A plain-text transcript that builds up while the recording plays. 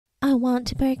I want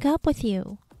to break up with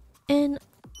you. And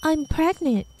I'm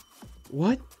pregnant.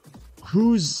 What?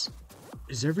 Who's...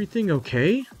 Is everything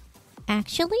okay?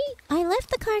 Actually, I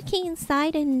left the car key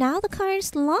inside and now the car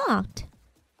is locked.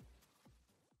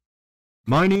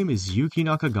 My name is Yuki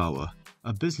Nakagawa,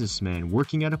 a businessman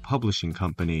working at a publishing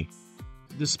company.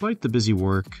 Despite the busy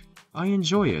work, I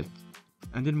enjoy it.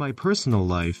 And in my personal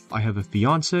life, I have a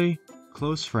fiancé,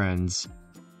 close friends,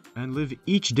 and live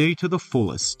each day to the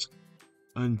fullest.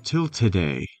 Until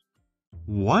today.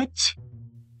 What?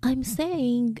 I'm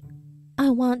saying I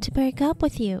want to break up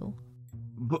with you.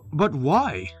 But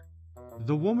why?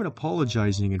 The woman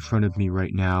apologizing in front of me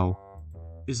right now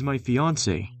is my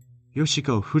fiancé,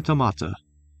 Yoshiko Futamata.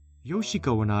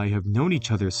 Yoshiko and I have known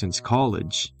each other since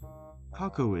college.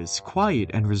 Kako is quiet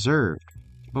and reserved,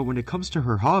 but when it comes to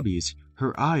her hobbies,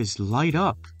 her eyes light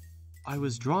up. I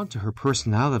was drawn to her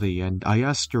personality and I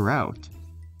asked her out.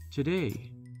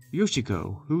 Today,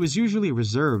 Yoshiko, who is usually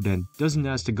reserved and doesn't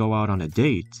ask to go out on a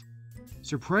date,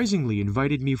 surprisingly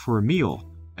invited me for a meal,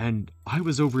 and I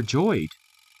was overjoyed.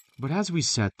 But as we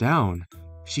sat down,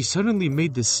 she suddenly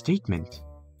made this statement.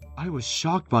 I was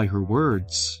shocked by her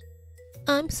words.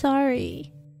 I'm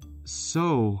sorry.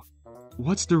 So,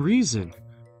 what's the reason?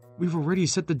 We've already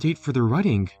set the date for the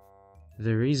wedding.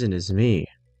 The reason is me,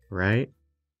 right?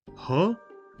 Huh?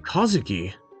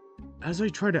 Kazuki? As I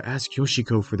try to ask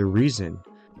Yoshiko for the reason,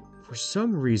 for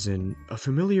some reason, a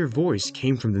familiar voice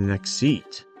came from the next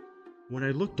seat. When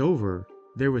I looked over,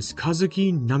 there was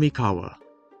Kazuki Namikawa,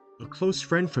 a close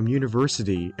friend from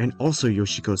university and also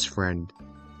Yoshiko's friend.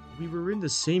 We were in the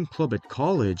same club at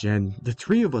college and the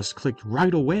three of us clicked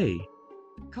right away.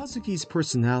 Kazuki's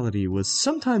personality was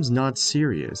sometimes not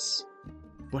serious,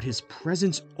 but his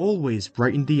presence always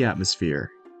brightened the atmosphere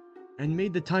and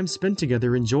made the time spent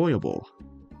together enjoyable.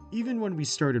 Even when we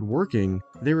started working,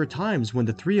 there were times when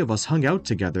the three of us hung out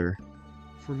together.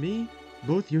 For me,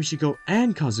 both Yoshiko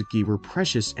and Kazuki were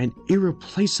precious and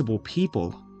irreplaceable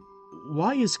people.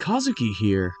 Why is Kazuki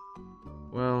here?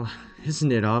 Well,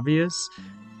 isn't it obvious?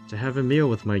 To have a meal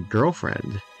with my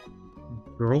girlfriend.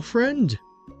 Girlfriend?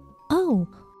 Oh.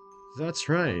 That's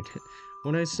right.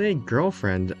 When I say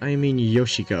girlfriend, I mean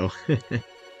Yoshiko.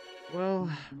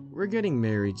 Well, we're getting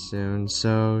married soon,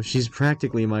 so she's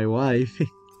practically my wife.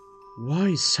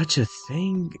 Why such a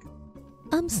thing?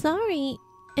 I'm sorry,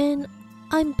 and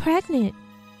I'm pregnant.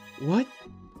 What?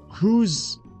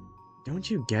 Who's...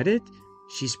 Don't you get it?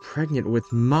 She's pregnant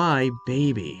with my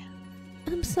baby.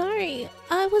 I'm sorry,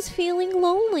 I was feeling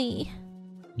lonely.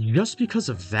 Just because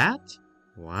of that?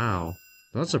 Wow,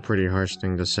 that's a pretty harsh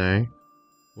thing to say.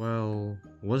 Well,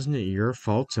 wasn't it your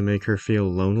fault to make her feel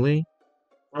lonely?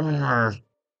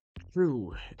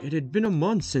 True, it had been a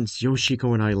month since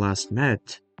Yoshiko and I last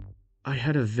met. I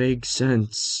had a vague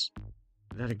sense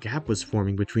that a gap was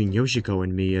forming between Yoshiko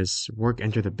and me as work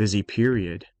entered a busy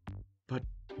period. But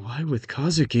why with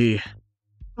Kazuki?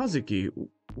 Kazuki,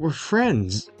 we're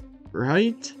friends,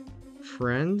 right?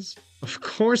 Friends? Of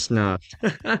course not.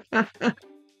 I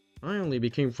only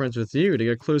became friends with you to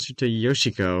get closer to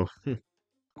Yoshiko.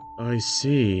 I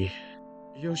see.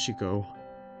 Yoshiko,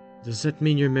 does that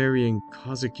mean you're marrying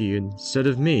Kazuki instead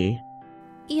of me?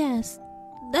 Yes,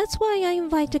 that's why I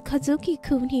invited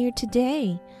Kazuki-kun here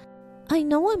today. I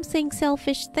know I'm saying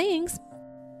selfish things,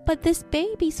 but this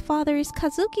baby's father is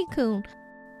Kazuki-kun,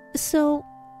 so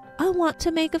I want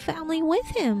to make a family with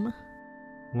him.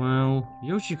 Well,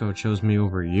 Yoshiko chose me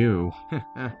over you.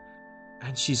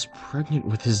 And she's pregnant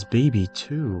with his baby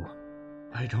too.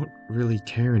 I don't really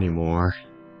care anymore.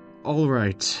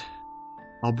 Alright,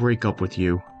 I'll break up with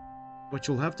you. But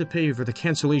you'll have to pay for the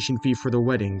cancellation fee for the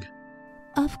wedding.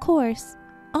 Of course,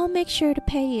 I'll make sure to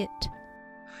pay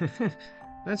it.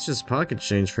 That's just pocket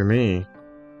change for me.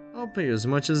 I'll pay as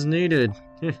much as needed.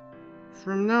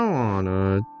 From now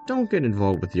on, don't get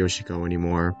involved with Yoshiko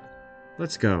anymore.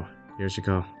 Let's go,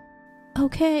 Yoshiko.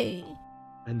 Okay.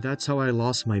 And that's how I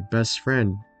lost my best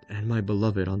friend and my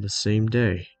beloved on the same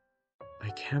day. I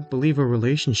can't believe a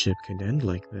relationship can end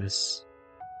like this.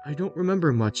 I don't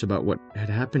remember much about what had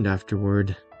happened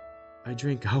afterward. I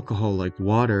drank alcohol like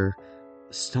water,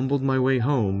 stumbled my way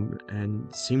home,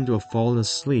 and seemed to have fallen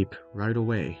asleep right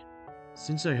away.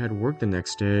 Since I had work the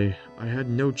next day, I had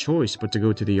no choice but to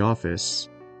go to the office.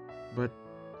 But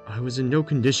I was in no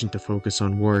condition to focus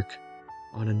on work.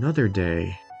 On another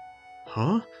day...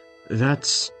 Huh?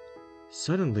 That's...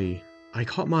 Suddenly, I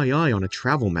caught my eye on a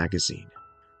travel magazine.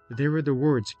 There were the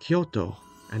words Kyoto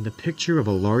and the picture of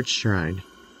a large shrine.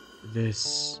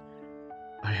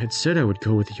 I had said I would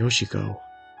go with Yoshiko.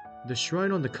 The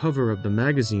shrine on the cover of the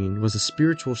magazine was a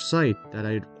spiritual site that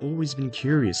I had always been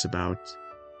curious about.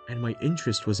 and my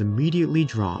interest was immediately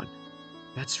drawn.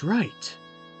 That's right.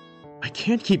 I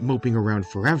can't keep moping around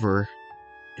forever.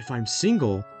 If I'm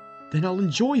single, then I'll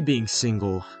enjoy being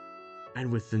single. And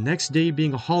with the next day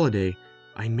being a holiday,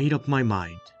 I made up my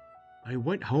mind. I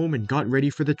went home and got ready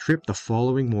for the trip the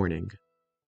following morning.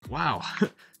 Wow,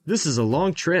 this is a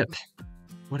long trip.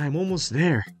 But I'm almost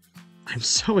there. I'm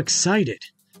so excited.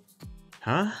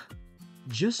 Huh?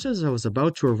 Just as I was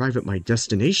about to arrive at my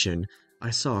destination,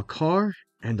 I saw a car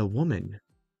and a woman.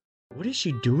 What is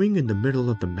she doing in the middle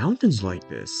of the mountains like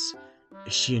this?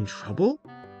 Is she in trouble?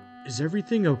 Is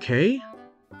everything okay?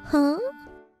 Huh?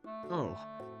 Oh,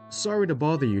 sorry to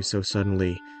bother you so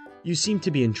suddenly. You seem to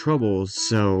be in trouble,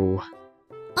 so...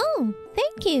 Oh,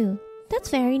 thank you. That's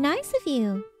very nice of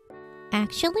you.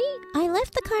 Actually, I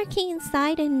left the car key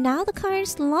inside and now the car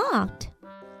is locked.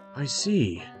 I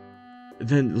see.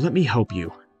 Then let me help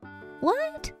you.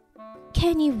 What?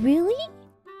 Can you really?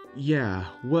 Yeah,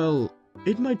 well,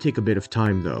 it might take a bit of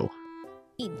time though.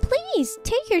 Please,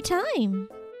 take your time.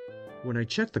 When I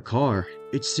checked the car,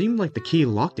 it seemed like the key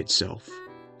locked itself.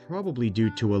 Probably due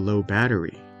to a low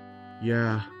battery.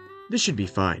 Yeah, this should be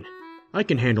fine. I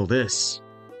can handle this.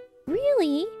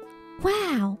 Really?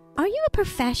 Wow, are you a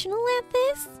professional at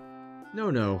this?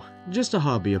 No, just a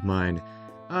hobby of mine.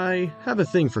 I have a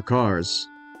thing for cars.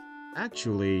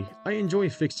 Actually, I enjoy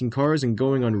fixing cars and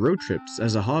going on road trips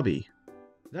as a hobby.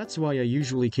 That's why I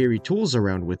usually carry tools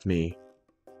around with me.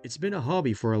 It's been a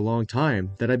hobby for a long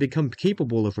time that I've become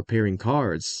capable of repairing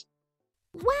cars.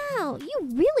 Wow, you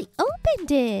really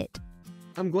opened it.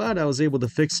 I'm glad I was able to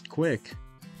fix it quick.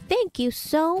 Thank you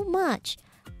so much.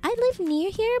 I live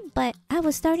near here, but I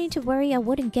was starting to worry I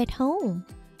wouldn't get home.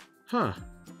 Huh.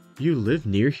 You live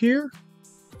near here?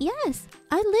 Yes,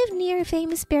 I live near a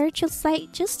famous spiritual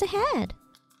site just ahead.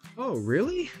 Oh,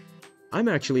 really? I'm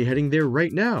actually heading there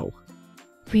right now.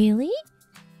 Really?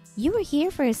 You were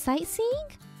here for a sightseeing?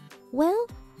 Well,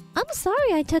 I'm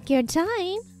sorry I took your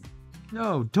time.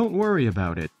 No, don't worry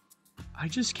about it. I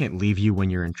just can't leave you when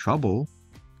you're in trouble.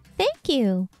 Thank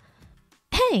you.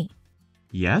 Hey,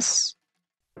 Yes?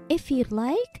 if you'd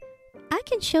like, I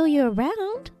can show you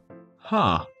around.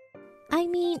 Huh. I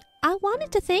mean, I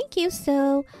wanted to thank you,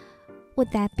 so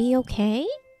would that be okay?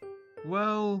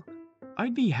 Well,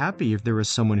 I'd be happy if there was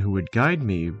someone who would guide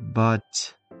me,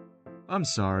 but... I'm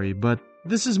sorry, but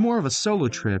this is more of a solo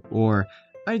trip, or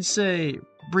I'd say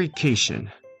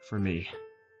breakcation for me.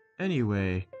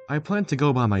 Anyway, I plan to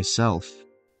go by myself.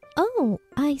 Oh,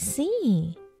 I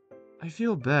see. I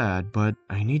feel bad, but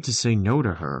I need to say no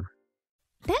to her.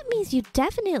 That means you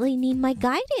definitely need my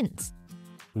guidance.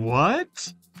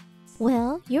 What?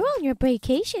 Well, you're on your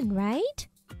vacation, right?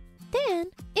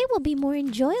 Then it will be more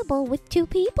enjoyable with two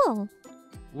people.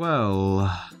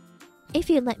 Well... If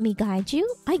you let me guide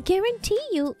you, I guarantee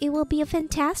you it will be a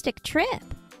fantastic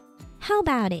trip. How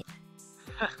about it?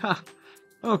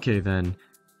 Okay then.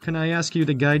 Can I ask you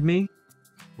to guide me?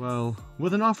 Well,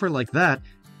 with an offer like that,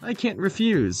 I can't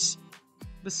refuse.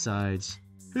 Besides,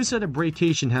 who said a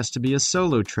vacation has to be a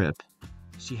solo trip?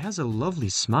 She has a lovely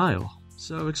smile,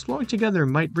 so exploring together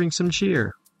might bring some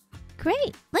cheer.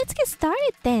 Great, let's get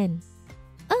started then.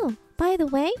 Oh, by the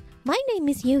way, my name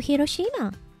is Yu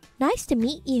Hiroshima. Nice to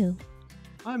meet you.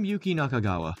 I'm Yuki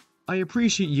Nakagawa. I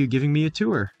appreciate you giving me a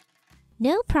tour.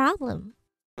 No problem.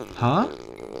 Huh?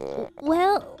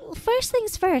 Well, first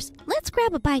things first, let's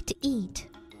grab a bite to eat.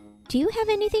 Do you have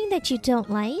anything that you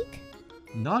don't like?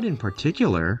 Not in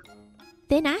particular.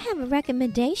 Then I have a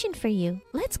recommendation for you.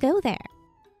 Let's go there.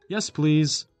 Yes,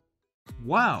 please.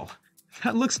 Wow,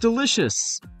 that looks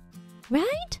delicious.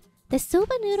 Right? The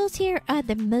soba noodles here are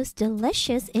the most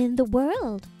delicious in the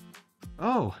world.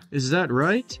 Oh, is that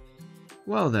right?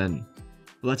 Well then,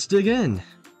 let's dig in.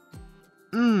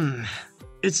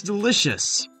 It's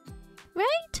delicious.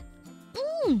 Right?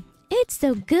 It's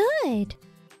so good.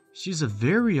 She's a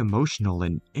very emotional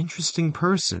and interesting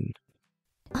person.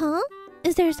 Huh?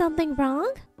 Is there something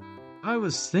wrong? I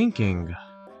was thinking,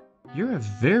 you're a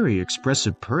very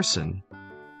expressive person.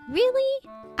 Really?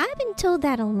 I've been told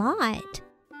that a lot.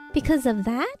 Because of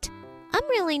that, I'm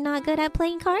really not good at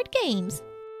playing card games.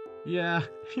 Yeah,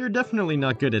 you're definitely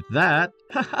not good at that.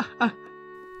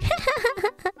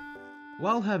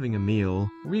 While having a meal,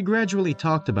 we gradually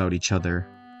talked about each other.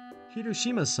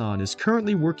 Hiroshima-san is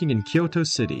currently working in Kyoto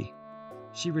City.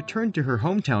 She returned to her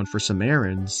hometown for some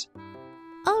errands.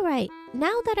 Alright,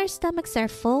 now that our stomachs are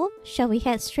full, shall we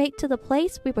head straight to the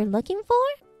place we were looking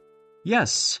for?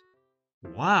 Yes.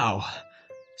 Wow.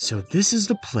 So this is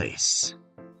the place.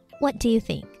 What do you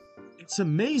think? It's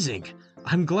amazing.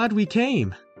 I'm glad we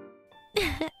came.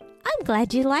 I'm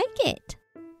glad you like it.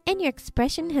 And your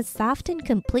expression has softened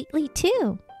completely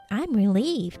too. I'm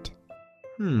relieved.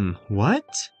 What?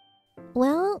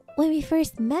 Well, when we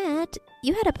first met,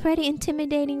 you had a pretty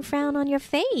intimidating frown on your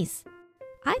face.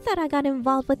 I thought I got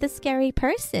involved with a scary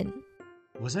person.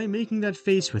 Was I making that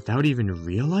face without even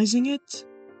realizing it?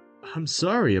 I'm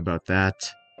sorry about that.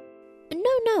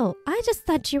 No, I just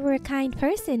thought you were a kind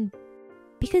person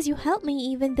because you helped me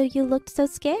even though you looked so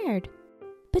scared.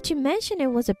 But you mentioned it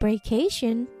was a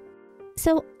vacation,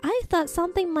 so I thought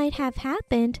something might have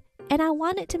happened and I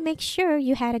wanted to make sure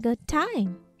you had a good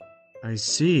time. I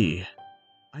see.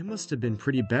 I must have been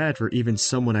pretty bad for even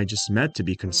someone I just met to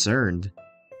be concerned.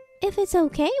 If it's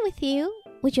okay with you,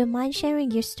 would you mind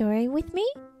sharing your story with me?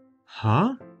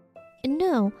 Huh?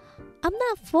 No, I'm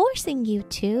not forcing you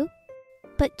to.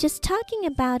 But just talking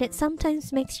about it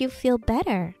sometimes makes you feel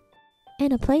better.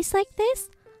 In a place like this,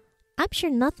 I'm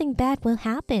sure nothing bad will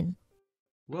happen.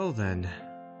 Well then,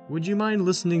 would you mind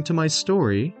listening to my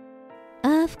story?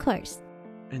 Of course.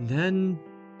 And then,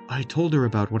 I told her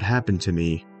about what happened to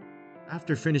me.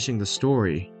 After finishing the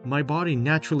story, my body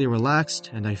naturally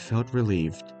relaxed and I felt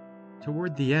relieved.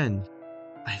 Toward the end,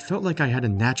 I felt like I had a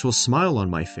natural smile on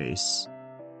my face.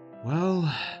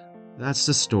 Well, that's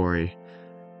the story.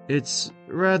 It's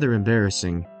rather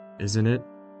embarrassing, isn't it?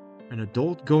 An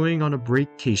adult going on a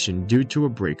breakcation due to a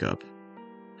breakup.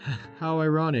 How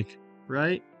ironic,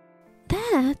 right?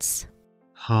 That's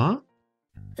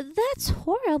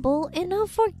horrible and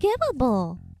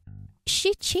unforgivable.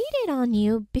 She cheated on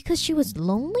you because she was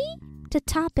lonely? To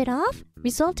top it off,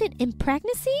 resulted in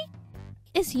pregnancy?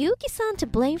 Is Yuki-san to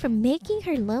blame for making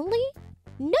her lonely?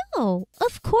 No,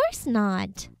 of course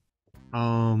not.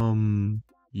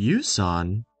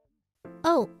 You-san?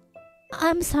 Oh,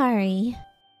 I'm sorry.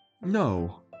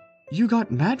 No, you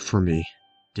got mad for me,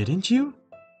 didn't you?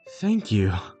 Thank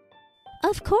you.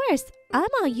 Of course, I'm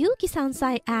on Yuki-san's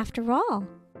side after all.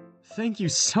 Thank you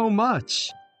so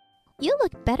much. You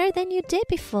look better than you did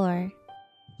before.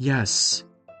 Yes.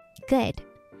 Good.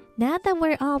 Now that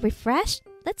we're all refreshed,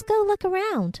 let's go look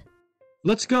around.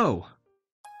 Let's go.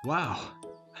 Wow,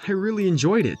 I really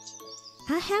enjoyed it.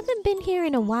 I haven't been here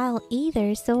in a while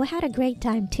either, so I had a great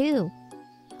time too.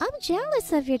 I'm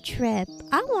jealous of your trip.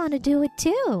 I want to do it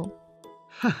too.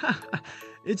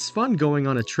 It's fun going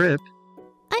on a trip.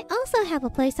 I also have a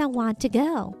place I want to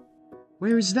go.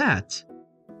 Where is that?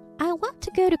 I want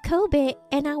to go to Kobe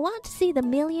and I want to see the $1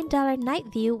 million night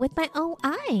view with my own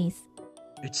eyes.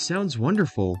 It sounds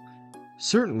wonderful.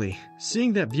 Certainly,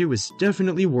 seeing that view is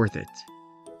definitely worth it.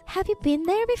 Have you been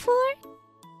there before?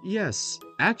 Yes,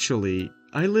 actually,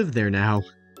 I live there now.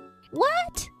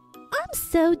 What? I'm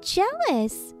so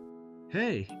jealous.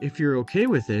 Hey, if you're okay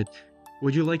with it,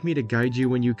 would you like me to guide you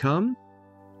when you come?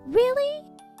 Really?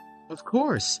 Of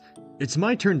course. It's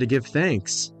my turn to give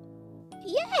thanks.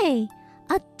 Yay!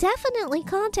 I'll definitely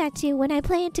contact you when I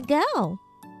plan to go.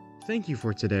 Thank you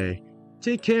for today.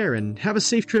 Take care and have a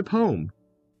safe trip home.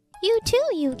 You too,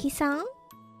 Yuki-san.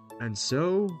 And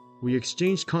so, we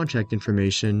exchanged contact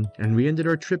information and we ended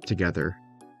our trip together.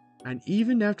 And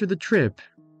even after the trip,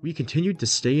 we continued to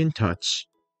stay in touch.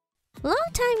 Long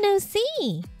time no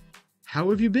see. How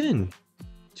have you been?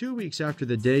 2 weeks after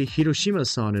the day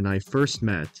Hiroshima-san and I first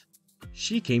met,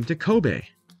 she came to Kobe.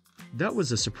 That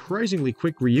was a surprisingly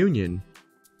quick reunion.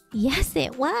 Yes,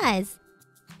 it was.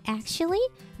 Actually,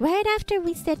 right after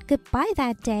we said goodbye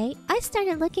that day, I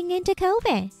started looking into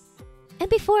Kobe. And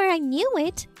before I knew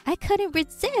it, I couldn't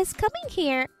resist coming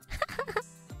here.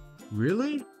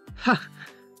 Really? Ha!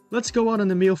 Let's go out on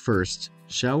the meal first,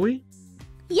 shall we?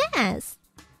 Yes.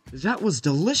 That was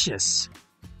delicious.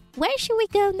 Where should we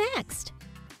go next?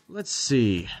 Let's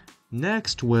see.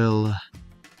 Next we'll...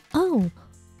 Oh.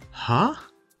 Huh?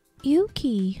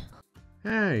 Yuki.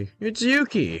 Hey, it's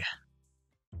Yuki.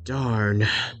 Darn.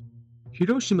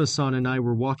 Hiroshima-san and I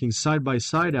were walking side by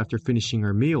side after finishing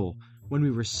our meal when we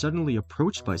were suddenly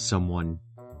approached by someone.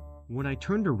 When I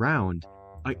turned around,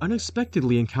 I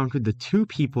unexpectedly encountered the two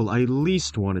people I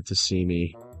least wanted to see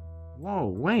me. Whoa,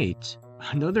 wait.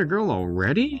 Another girl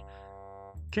already?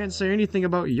 Can't say anything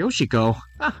about Yoshiko.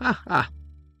 Ha ha ha.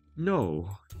 No,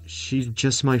 she's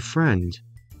just my friend.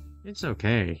 It's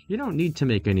okay. You don't need to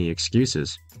make any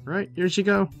excuses. Right,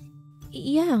 Yoshiko?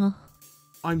 Yeah.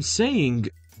 I'm saying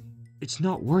it's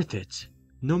not worth it.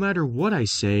 No matter what I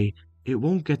say, it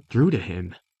won't get through to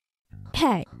him.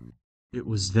 Hey. It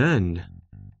was then,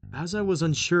 as I was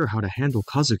unsure how to handle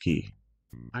Kazuki,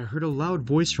 I heard a loud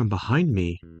voice from behind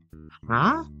me.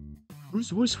 Huh?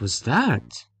 Whose voice was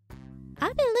that?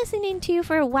 I've been listening to you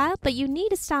for a while, but you need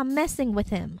to stop messing with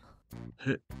him.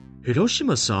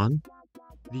 Hiroshima-san?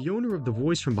 The owner of the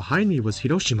voice from behind me was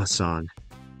Hiroshima-san.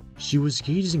 She was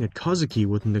gazing at Kazuki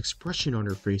with an expression on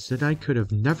her face that I could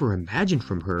have never imagined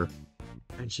from her,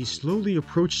 and she slowly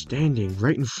approached, standing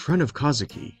right in front of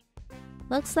Kazuki.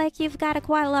 Looks like you've got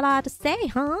quite a lot to say,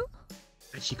 huh?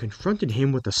 And she confronted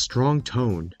him with a strong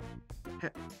tone.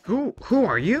 Who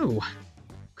are you?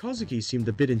 Kazuki seemed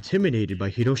a bit intimidated by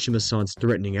Hiroshima-san's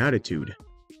threatening attitude,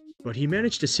 but he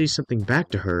managed to say something back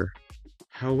to her.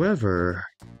 However...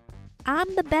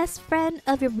 I'm the best friend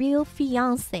of your real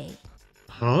fiancé.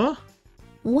 Huh?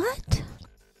 What?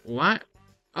 What?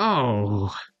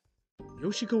 Oh...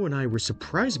 Yoshiko and I were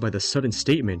surprised by the sudden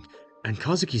statement, and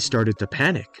Kazuki started to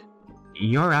panic.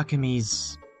 Your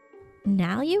Akemi's...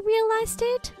 Now you realized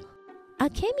it?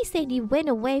 Akemi said you went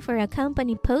away for a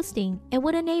company posting and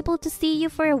wasn't able to see you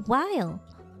for a while.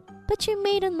 But you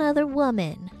made another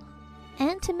woman.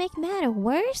 And to make matter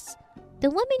worse, the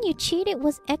woman you cheated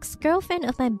was ex-girlfriend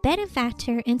of my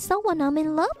benefactor and someone I'm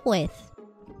in love with.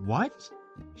 What?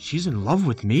 She's in love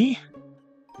with me?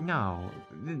 No,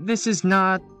 this is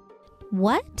not...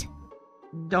 What?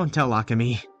 Don't tell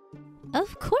Akemi.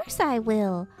 Of course I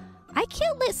will. I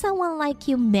can't let someone like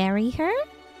you marry her.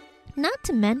 Not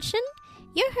to mention,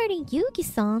 you're hurting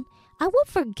Yugi-san. I won't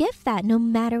forgive that no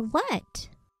matter what.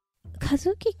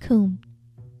 Kazuki-kun,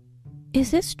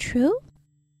 is this true?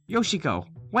 Yoshiko,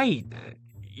 wait.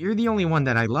 You're the only one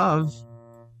that I love.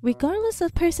 Regardless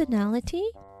of personality,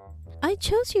 I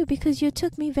chose you because you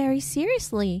took me very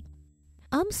seriously.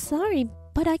 I'm sorry,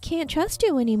 but I can't trust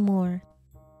you anymore.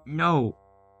 No,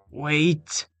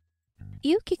 wait.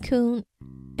 Yuki-kun,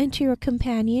 and to your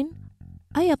companion,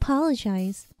 I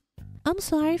apologize. I'm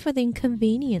sorry for the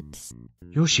inconvenience.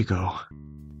 Yoshiko.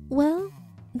 Well,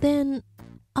 then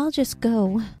I'll just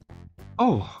go.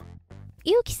 Oh.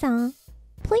 Yuki-san,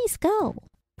 please go.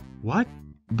 What?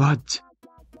 But...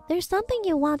 There's something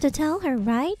you want to tell her,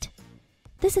 right?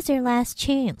 This is your last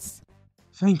chance.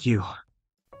 Thank you.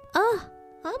 Oh,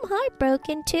 I'm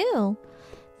heartbroken too.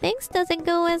 Things doesn't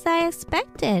go as I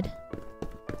expected.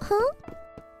 Huh?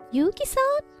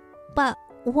 Yuki-san? But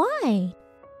why?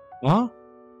 Huh?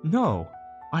 No.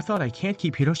 I thought I can't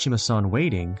keep Hiroshima-san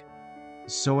waiting.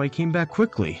 So I came back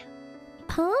quickly.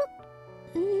 Huh?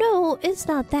 No, it's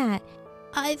not that.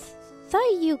 I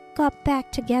thought you got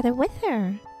back together with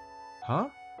her. Huh?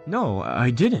 No,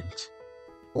 I didn't.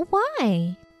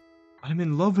 Why? I'm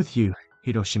in love with you,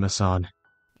 Hiroshima-san.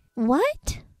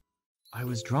 What? I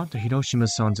was drawn to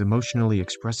Hiroshima-san's emotionally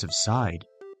expressive side,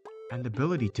 and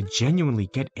ability to genuinely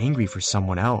get angry for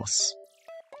someone else.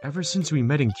 Ever since we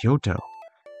met in Kyoto,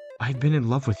 I've been in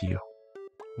love with you.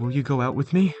 Will you go out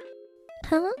with me?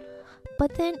 Huh?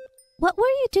 But then, what were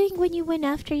you doing when you went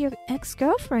after your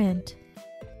ex-girlfriend?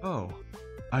 Oh,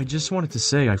 I just wanted to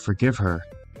say I forgive her.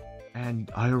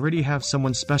 And I already have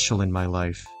someone special in my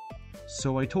life.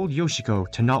 So I told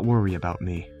Yoshiko to not worry about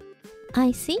me.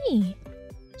 I see.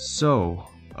 So,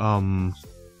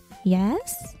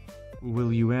 Yes?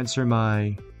 will you answer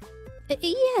my...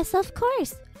 Yes, of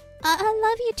course. I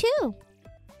love you too.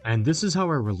 And this is how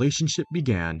our relationship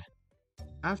began.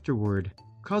 Afterward,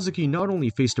 Kazuki not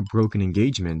only faced a broken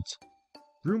engagement,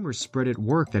 rumors spread at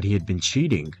work that he had been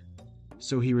cheating,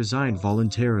 so he resigned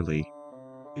voluntarily.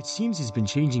 It seems he's been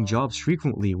changing jobs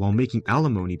frequently while making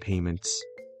alimony payments.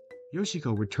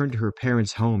 Yoshiko returned to her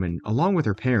parents' home and, along with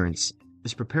her parents,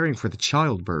 is preparing for the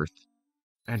childbirth.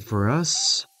 And for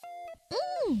us...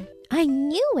 I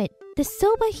knew it. The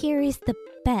soba here is the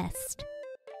best.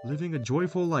 living a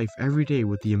joyful life every day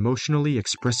with the emotionally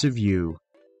expressive you.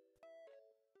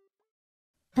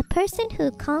 A person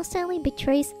who constantly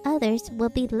betrays others will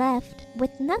be left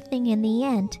with nothing in the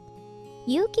end.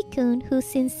 Yuki-kun, who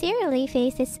sincerely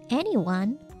faces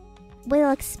anyone,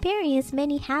 will experience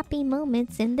many happy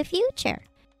moments in the future.